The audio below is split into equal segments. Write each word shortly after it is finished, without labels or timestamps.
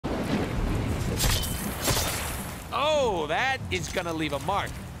Oh, that is gonna leave a mark.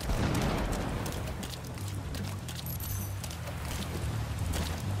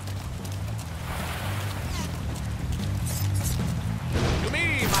 To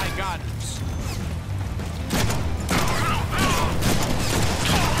me, my guns.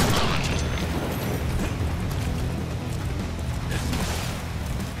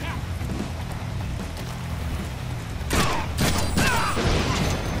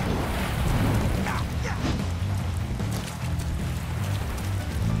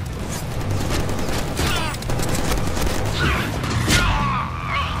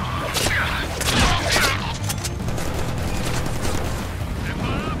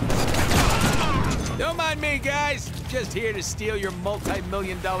 Don't mind me, guys. Just here to steal your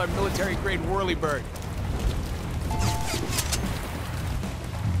multi-million-dollar military-grade whirlybird.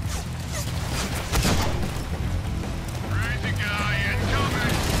 Crazy guy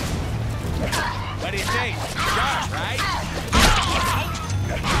incoming. What do you think? Sharp, right?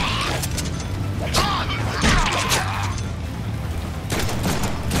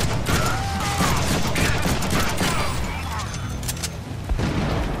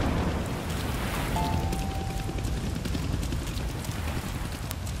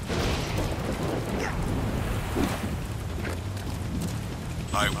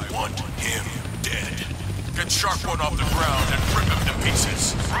 I want him dead. Get Sharp One off the ground and rip him to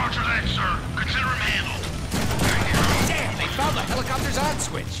pieces. Roger that, sir. Consider him handled. Damn, they found the helicopter's on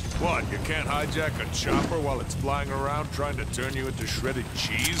switch. What, you can't hijack a chopper while it's flying around trying to turn you into shredded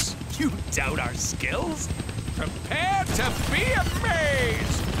cheese? You doubt our skills? Prepare to be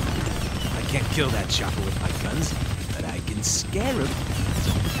amazed! I can't kill that chopper with my guns, but I can scare him.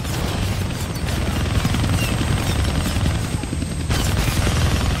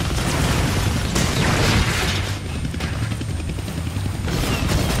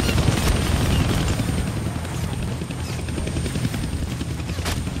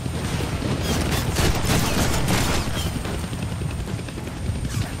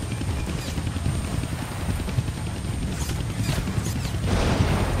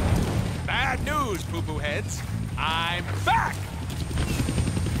 Bad news, poo-poo heads. I'm back!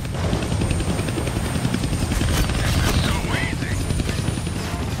 So easy.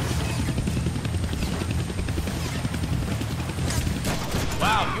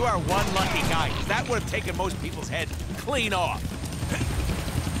 Wow, you are one lucky guy, 'cause that would have taken most people's heads clean off.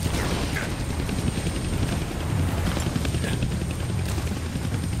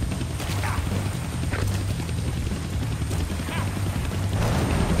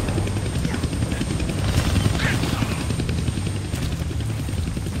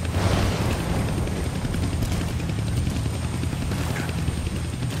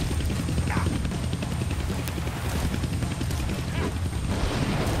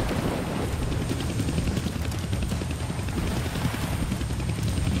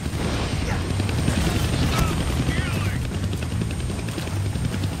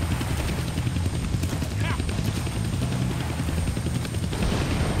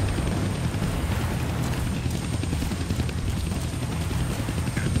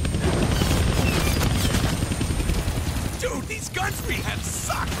 Dude, these guns we have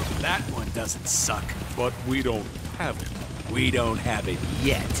suck! That one doesn't suck. But we don't have it. We don't have it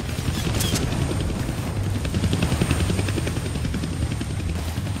yet.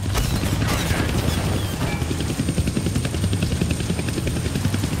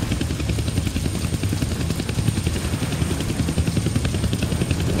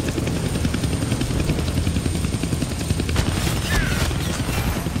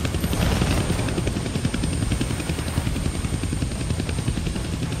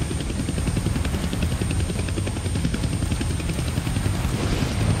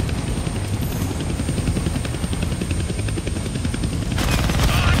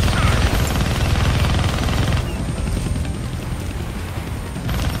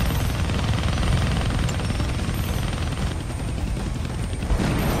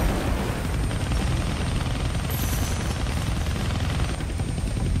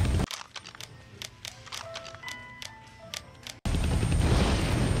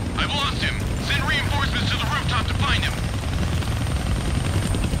 I've lost him. Send reinforcements to the rooftop to find him.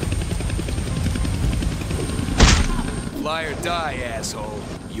 Fly or die, asshole.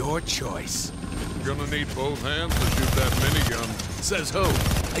 Your choice. Gonna need both hands to shoot that minigun. Says who?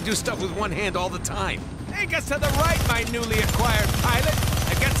 I do stuff with one hand all the time. Take us to the right, my newly acquired pilot.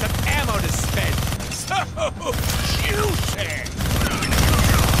 I got some ammo to spend. So juicy!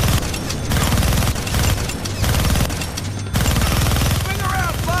 Swing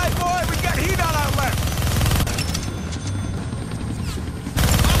around, fly boy! We got heat on our left!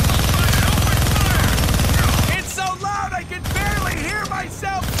 It's so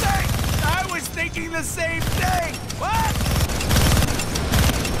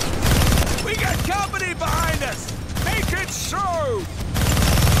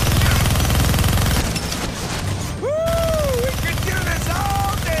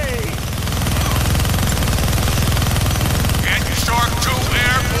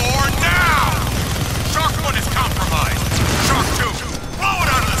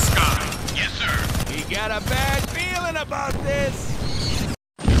about this!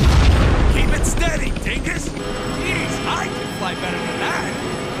 Keep it steady, dingus! Jeez, I can fly better than that!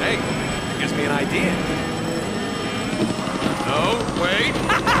 Hey, it gives me an idea. No, wait.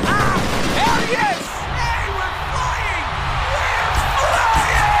 Hell yes! Hey, we're flying! We're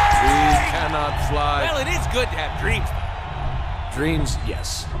flying! We cannot fly. Well, it is good to have dreams. Dreams,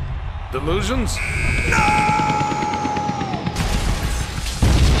 yes. Delusions? Yeah!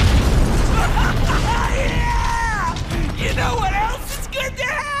 You know what else is good to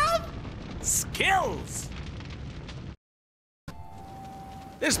have? Skills!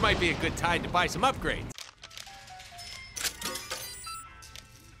 This might be a good time to buy some upgrades.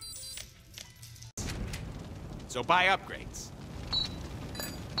 So buy upgrades.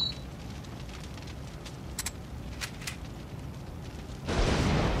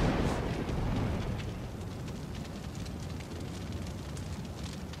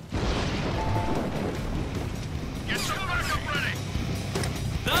 Get some backup ready!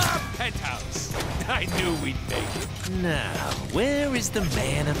 The penthouse! I knew we'd make it. Now, where is the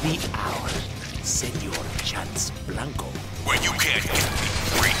man of the hour, Senor Chance Blanco? Where you can't get me,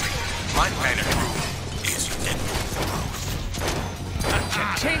 freak. My panic room is Deadpool.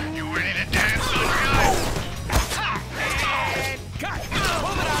 Cha-ching! You ready to dance, son guy? And cut!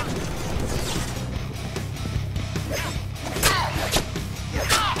 Hold it on!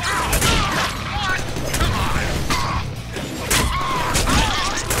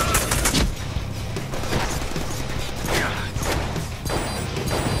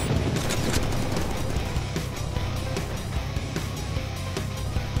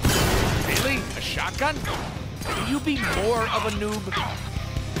 Really? A shotgun? Will you be more of a noob?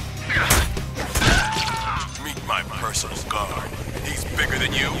 Meet my personal guard. He's bigger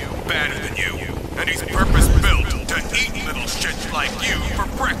than you, badder than you, and he's purpose-built to eat little shits like you for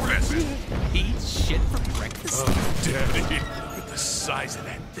breakfast. Eat shit for breakfast? Oh, Daddy. Look at the size of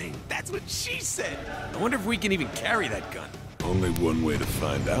that thing. That's what she said. I wonder if we can even carry that gun. Only one way to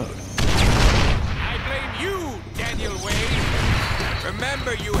find out. I blame you, Daniel Wade.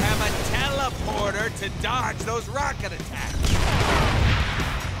 Remember, you have a teleporter to dodge those rocket attacks.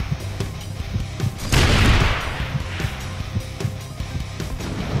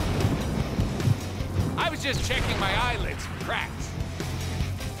 I was just checking my eyelids for cracks.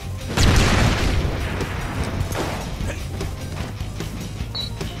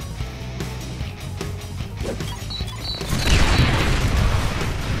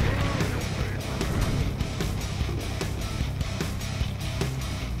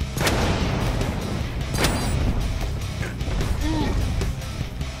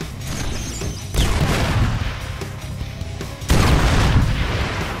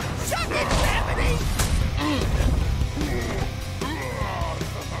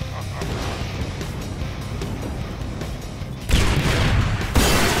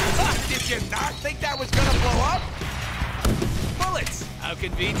 Did you not think that was gonna blow up? Bullets! How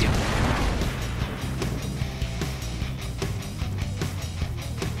convenient.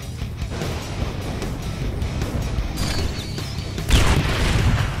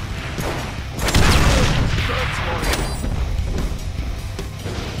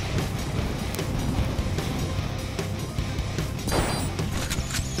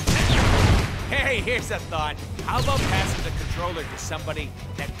 Hey, here's a thought. How about passing the controller to somebody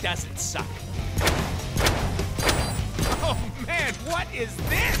that doesn't suck? Oh man, what is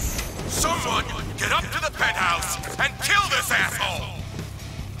this? Someone get up to the penthouse and kill this asshole!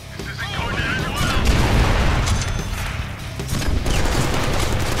 This isn't going to end well.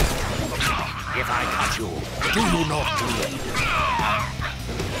 If I cut you, do you not bleed?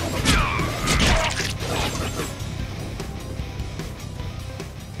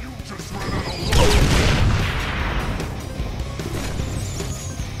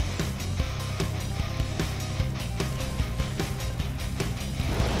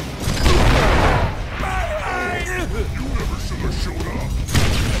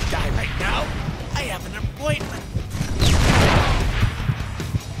 Die right now? I have an appointment.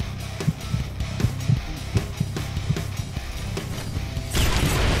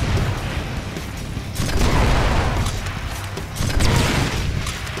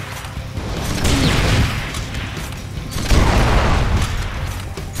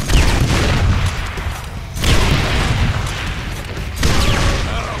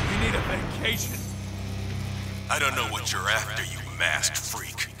 Oh, we need a vacation. I don't know what you're after, you masked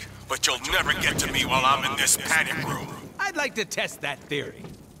freak, but you'll never get to me while I'm in this panic room. I'd like to test that theory.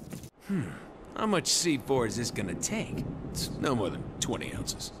 How much C4 is this gonna take? It's no more than 20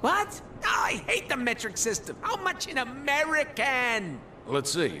 ounces. What? Oh, I hate the metric system. How much in American?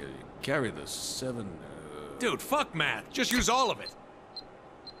 Let's see. Carry the 7... Dude, fuck math. Just use all of it.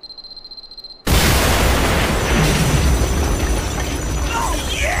 Oh,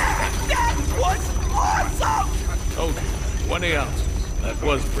 yeah! That was awesome! Told you. 20 ounces. That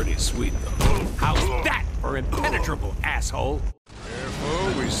was pretty sweet, though. How's that for impenetrable, asshole?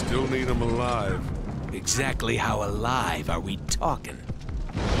 Careful, we still need him alive. Exactly how alive are we talking?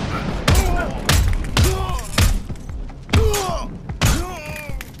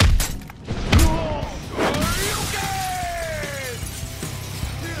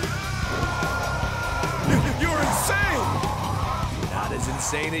 You're insane! Not as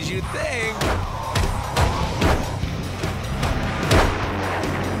insane as you think.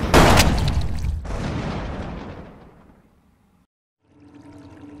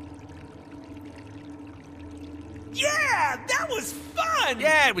 Yeah, that was fun!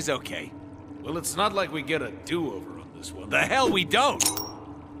 Yeah, it was okay. Well, it's not like we get a do-over on this one. The hell we don't!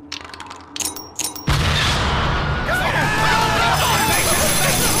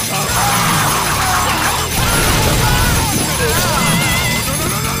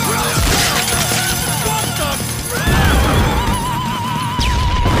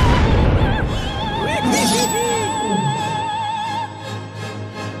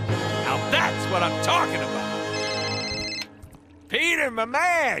 Now that's what I'm talking about! Peter, my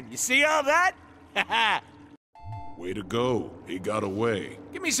man, you see all that? Way to go. He got away.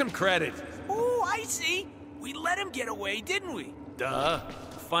 Give me some credit. Oh, I see. We let him get away, didn't we? Duh.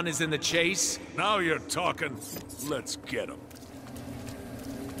 Fun is in the chase. Now you're talking. Let's get him.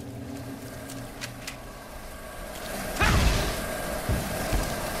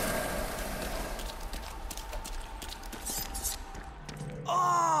 Oh,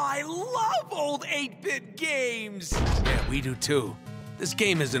 I love old 8-bit games! Yeah, we do too. This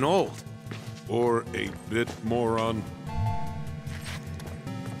game isn't old. Or 8-bit moron.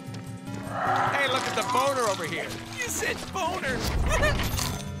 Hey, look at the boner over here. You said boner!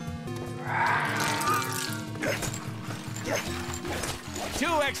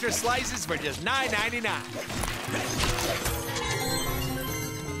 2 extra slices for just $9.99.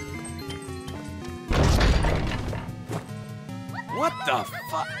 What the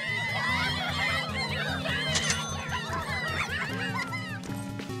fuck?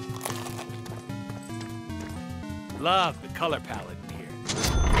 Love the color palette in here.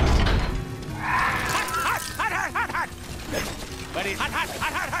 Hot, hot, hot, hot, hot, hot! Buddy, hot, hot,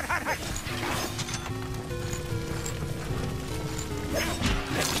 hot, hot, hot, hot, hot!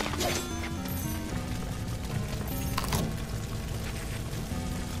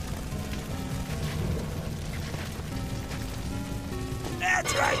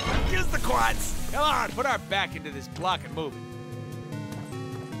 That's right! Use the quads! Come on, put our back into this block and move it.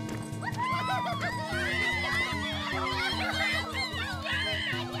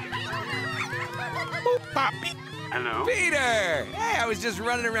 Hello? Peter! Hey, I was just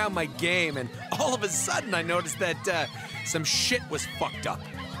running around my game, and all of a sudden I noticed that some shit was fucked up.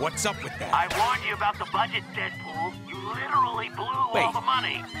 What's up with that? I warned you about the budget, Deadpool. You literally blew Wait. all the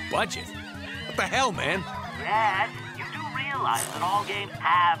money. Budget? What the hell, man? Yes, you do realize that all games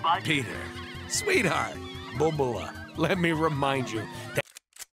have budgets. Peter, sweetheart, Bubula, let me remind you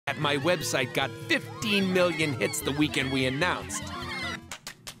that my website got 15 million hits the weekend we announced.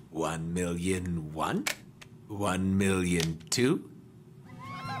 1,000,001? 1,000,002?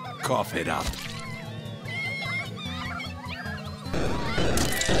 Cough it up.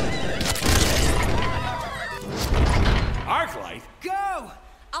 Arclight? Go!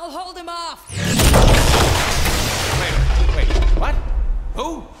 I'll hold him off. Wait, what?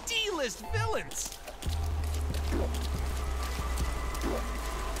 Who? D-list villains!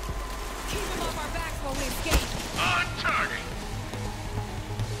 Keep him off our backs while we escape. On target.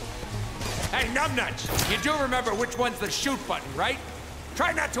 Hey, numbnuts! You do remember which one's the shoot button, right?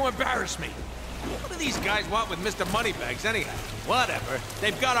 Try not to embarrass me. What do these guys want with Mr. Moneybags anyhow? Whatever.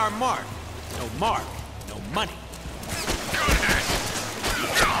 They've got our mark. No mark, no money.